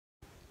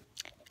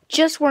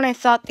Just when I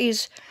thought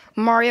these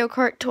Mario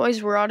Kart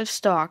toys were out of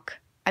stock,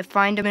 I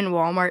find them in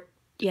Walmart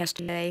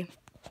yesterday.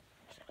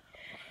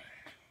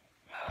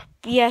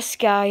 Yes,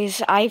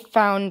 guys, I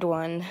found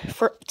one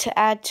to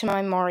add to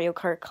my Mario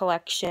Kart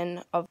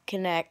collection of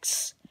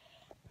Knex.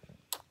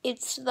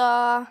 It's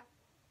the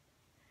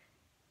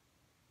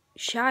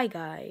Shy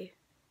Guy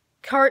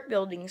kart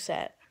building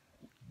set.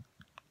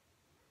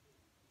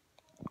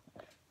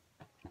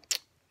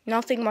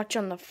 Nothing much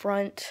on the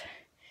front.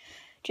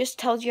 Just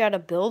tells you how to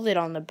build it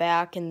on the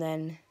back, and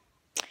then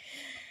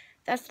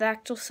that's the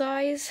actual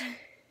size.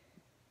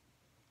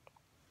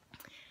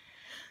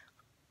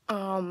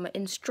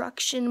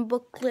 Instruction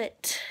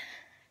booklet.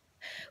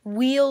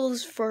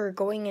 Wheels for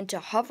going into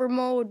hover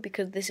mode,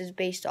 because this is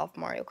based off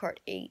Mario Kart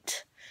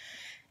 8.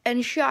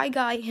 And Shy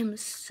Guy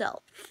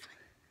himself.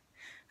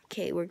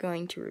 Okay, we're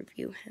going to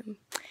review him.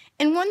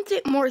 And one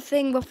more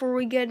thing before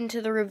we get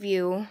into the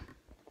review.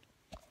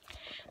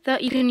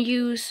 That you can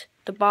use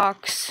the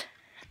box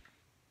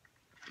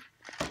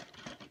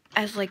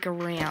as like a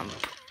ramp.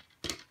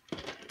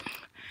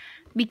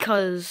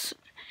 Because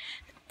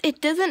it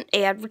doesn't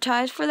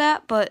advertise for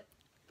that, but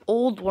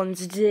old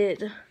ones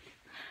did.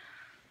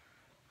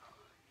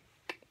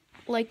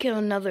 Like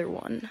another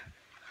one.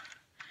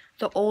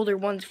 The older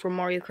ones from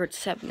Mario Kart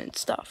 7 and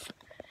stuff.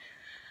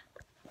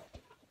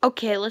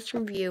 Okay, let's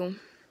review.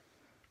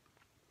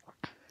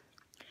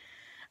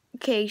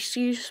 Okay, so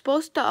you're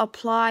supposed to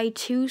apply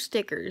 2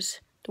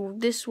 stickers.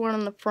 This one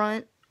on the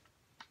front.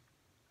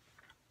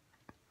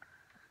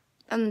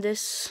 And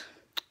this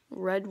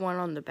red one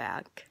on the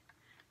back.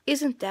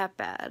 Isn't that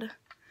bad.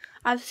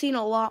 I've seen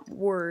a lot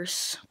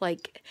worse,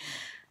 like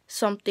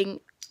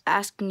something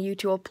asking you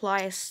to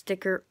apply a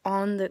sticker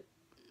on the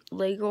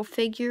Lego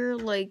figure.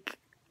 Like,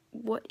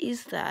 what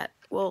is that?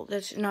 Well,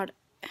 that's not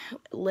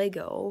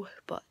Lego,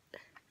 but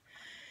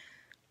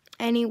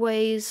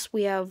anyways,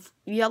 we have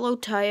yellow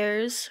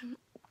tires,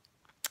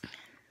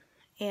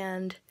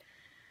 and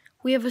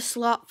we have a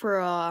slot for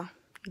a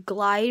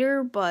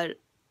glider,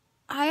 but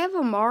I have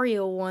a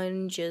Mario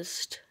one,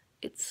 just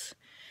it's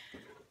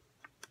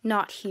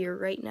not here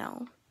right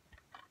now.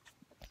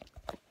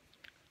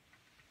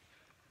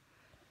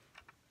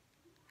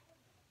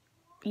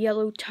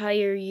 Yellow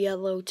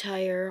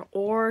tire,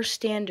 or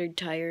standard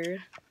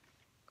tire.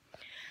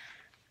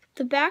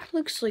 The back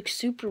looks like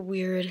super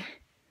weird.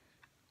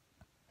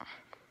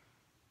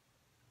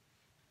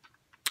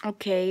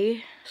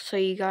 Okay, so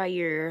you got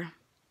your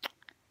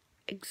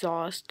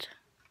exhaust,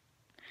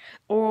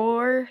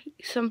 or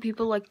some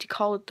people like to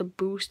call it the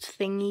boost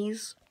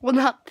thingies. Well,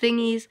 not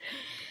thingies,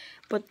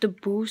 but the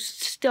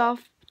boost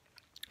stuff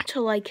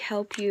to like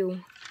help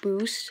you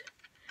boost.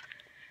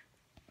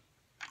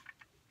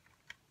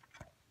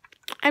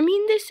 I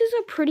mean, this is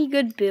a pretty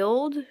good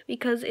build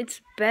because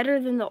it's better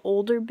than the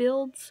older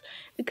builds,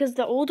 because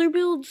the older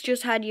builds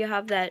just had you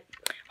have that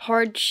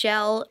hard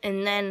shell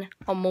and then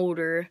a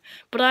motor,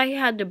 but I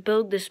had to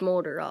build this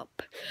motor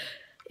up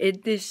in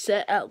this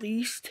set at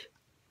least.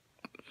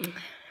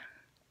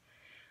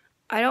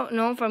 I don't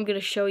know if I'm going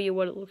to show you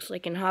what it looks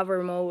like in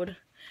hover mode,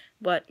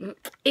 but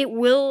it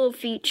will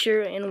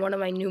feature in one of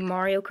my new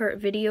Mario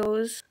Kart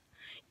videos,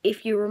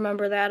 if you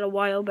remember that a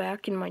while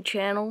back in my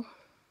channel.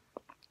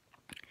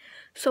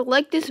 So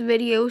like this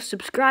video,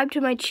 subscribe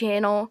to my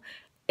channel,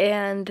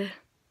 and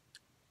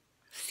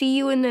see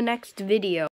you in the next video.